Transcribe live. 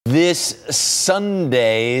This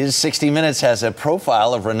Sunday's 60 Minutes has a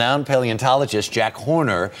profile of renowned paleontologist Jack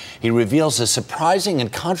Horner. He reveals a surprising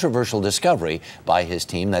and controversial discovery by his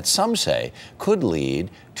team that some say could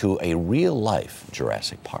lead to a real-life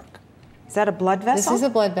Jurassic Park. Is that a blood vessel? This is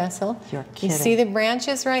a blood vessel. You're kidding. You see the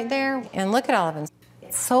branches right there? And look at all of them.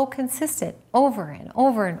 It's so consistent over and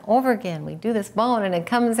over and over again. We do this bone and it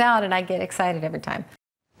comes out and I get excited every time.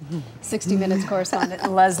 60 Minutes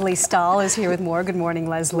correspondent Lesley Stahl is here with more. Good morning,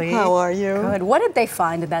 Lesley. How are you? Good. What did they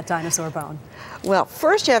find in that dinosaur bone? Well,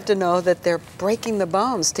 first you have to know that they're breaking the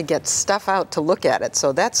bones to get stuff out to look at it.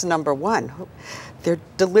 So that's number one. They're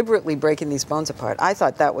deliberately breaking these bones apart. I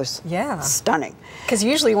thought that was stunning. Because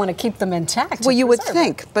usually you want to keep them intact. Well, you would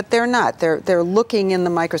think, but they're not. They're looking in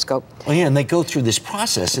the microscope. Oh yeah, and they go through this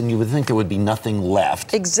process, and you would think there would be nothing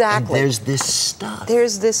left. Exactly. And there's this stuff.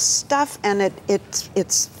 There's this stuff, and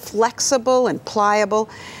it's flexible and pliable,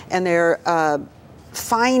 and they're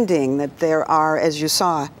finding that there are, as you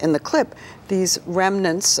saw in the clip, these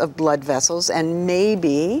remnants of blood vessels and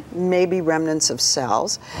maybe remnants of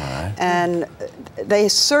cells. Right. And they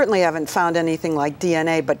certainly haven't found anything like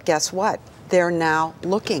DNA, but guess what? They're now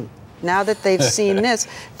looking. Now that they've seen this,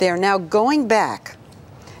 they're now going back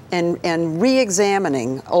and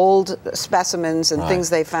re-examining old specimens and things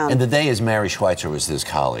they found. And today is Mary Schweitzer was his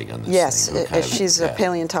colleague on this thing. Yes, she's a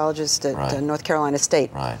paleontologist at North Carolina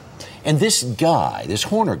State. Right. And this guy, this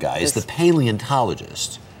Horner guy, is the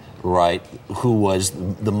paleontologist, right, who was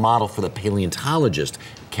the model for the paleontologist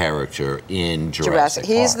character in Jurassic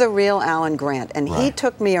Park. He's the real Alan Grant, and he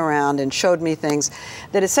took me around and showed me things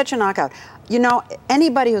that is such a knockout. You know,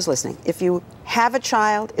 anybody who's listening, if you have a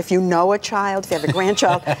child, if you know a child, if you have a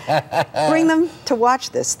grandchild, bring them to watch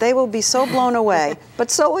this. They will be so blown away, but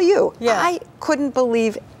so will you. Yeah. I couldn't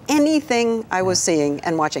believe anything I was seeing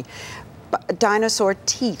and watching. Dinosaur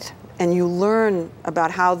teeth, and you learn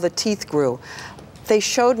about how the teeth grew. They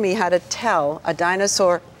showed me how to tell a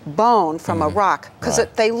dinosaur bone from a rock, because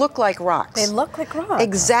they look like rocks. They look like rocks.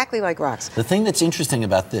 Exactly like rocks. The thing that's interesting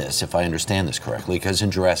about this, if I understand this correctly, because in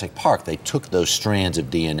Jurassic Park they took those strands of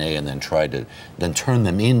DNA and then tried to turn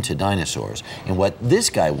them into dinosaurs. And what this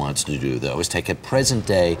guy wants to do, though, is take a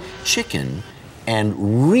present-day chicken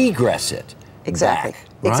and regress it back, right?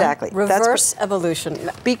 Exactly. Reverse evolution.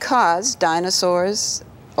 Because dinosaurs,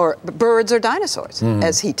 or birds are dinosaurs,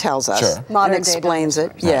 as he tells us, and explains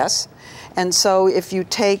it. Yes. And so if you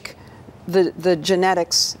take the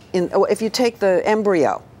genetics, if you take the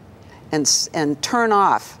embryo and turn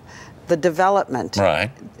off the development,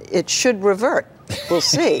 it should revert. We'll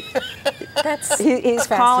see. He's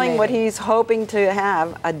calling what he's hoping to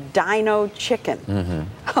have a dino chicken.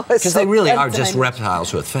 Because they really are just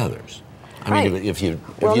reptiles with feathers. I mean, if you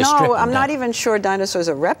strip them I'm not down. even sure dinosaurs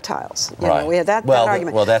are reptiles. You know, we had that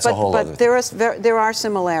argument. Well, that's a whole other thing. But there are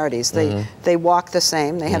similarities. They walk the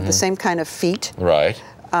same. They have the same kind of feet. Right.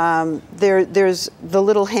 There's the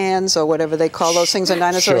little hands, or whatever they call those things in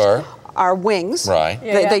dinosaurs, are wings. Right.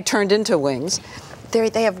 They turned into wings.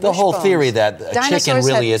 They have the whole wishbones. theory that a Dinosaurs chicken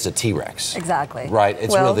really is a T-Rex. Exactly. Right.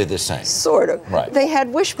 It's really the same. Sort of. Right. They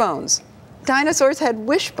had wishbones. Dinosaurs had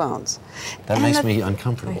wishbones. That makes me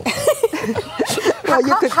uncomfortable. Well,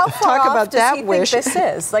 you could how far talk off about does that he wish. think this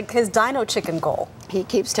is? Like his dino chicken goal? He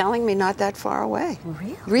keeps telling me not that far away.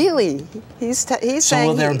 Really? Really. He's saying So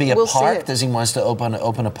will there be a we'll park? Does he wants to open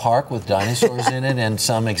a park with dinosaurs in it and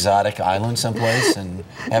some exotic island someplace and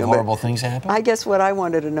have horrible things happen? I guess what I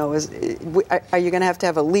wanted to know is, are you going to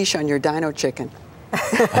have a leash on your dino chicken?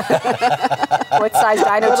 What size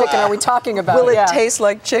dino chicken are we talking about? Will it taste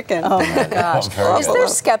like chicken? Oh my gosh. Is good. there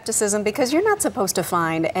skepticism? Because you're not supposed to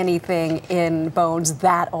find anything in bones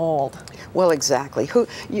that old. Well, exactly.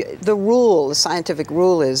 The scientific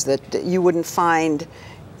rule is that you wouldn't find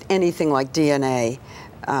anything like DNA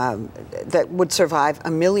that would survive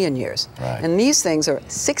 1 million years. Right. And these things are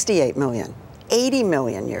 68 million, 80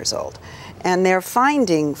 million years old. And they're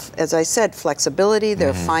finding, as I said, flexibility.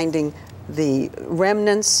 They're finding the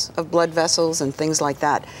remnants of blood vessels and things like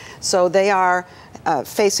that. So they are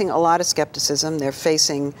facing a lot of skepticism. They're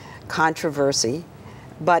facing controversy.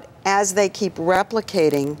 But as they keep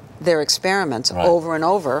replicating their experiments over and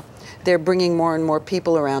over, they're bringing more and more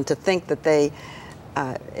people around to think that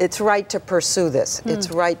it's right to pursue this.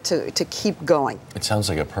 It's right to keep going. It sounds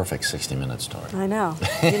like a perfect 60-minute story. I know.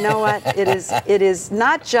 You know what? It is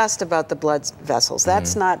not just about the blood vessels.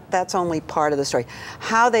 That's only part of the story.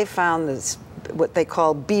 How they found this, what they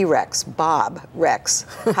call B-Rex, Bob Rex,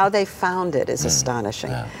 how they found it is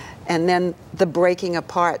astonishing. And then the breaking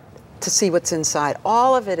apart to see what's inside.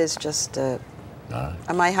 All of it is just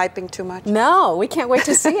Am I hyping too much? No, we can't wait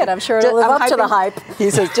to see it. I'm sure it'll live up to the hype. He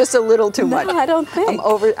says just a little too much. No, I don't think.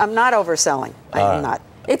 I'm not overselling. I'm not.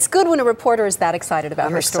 It's good when a reporter is that excited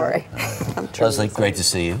about her story. Leslie, great to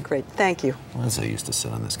see you. Great, thank you. Leslie used to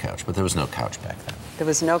sit on this couch, but there was no couch back then. There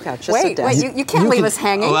was no couch, just sit down. Wait, you can't leave us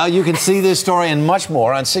hanging. Well, you can see this story and much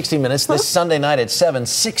more on 60 Minutes this Sunday night at 7,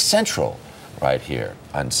 6 Central, right here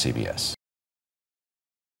on CBS.